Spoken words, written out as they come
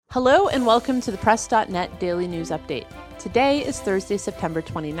Hello and welcome to the Press.net Daily News Update. Today is Thursday, September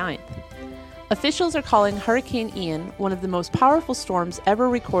 29th. Officials are calling Hurricane Ian one of the most powerful storms ever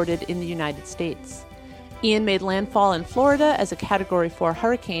recorded in the United States. Ian made landfall in Florida as a Category 4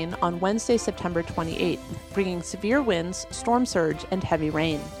 hurricane on Wednesday, September 28th, bringing severe winds, storm surge, and heavy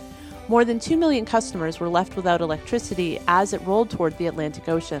rain. More than 2 million customers were left without electricity as it rolled toward the Atlantic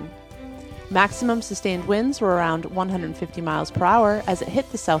Ocean. Maximum sustained winds were around 150 miles per hour as it hit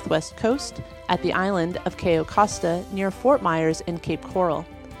the southwest coast at the island of Cayo Costa near Fort Myers and Cape Coral.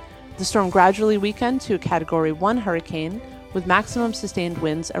 The storm gradually weakened to a Category 1 hurricane with maximum sustained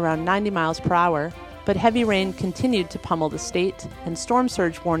winds around 90 miles per hour, but heavy rain continued to pummel the state and storm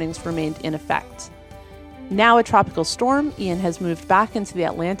surge warnings remained in effect. Now a tropical storm, Ian has moved back into the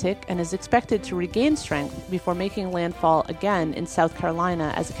Atlantic and is expected to regain strength before making landfall again in South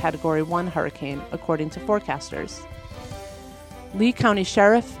Carolina as a Category 1 hurricane, according to forecasters. Lee County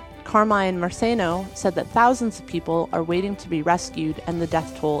Sheriff Carmine Marceno said that thousands of people are waiting to be rescued and the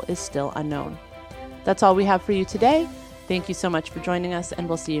death toll is still unknown. That's all we have for you today. Thank you so much for joining us, and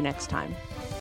we'll see you next time.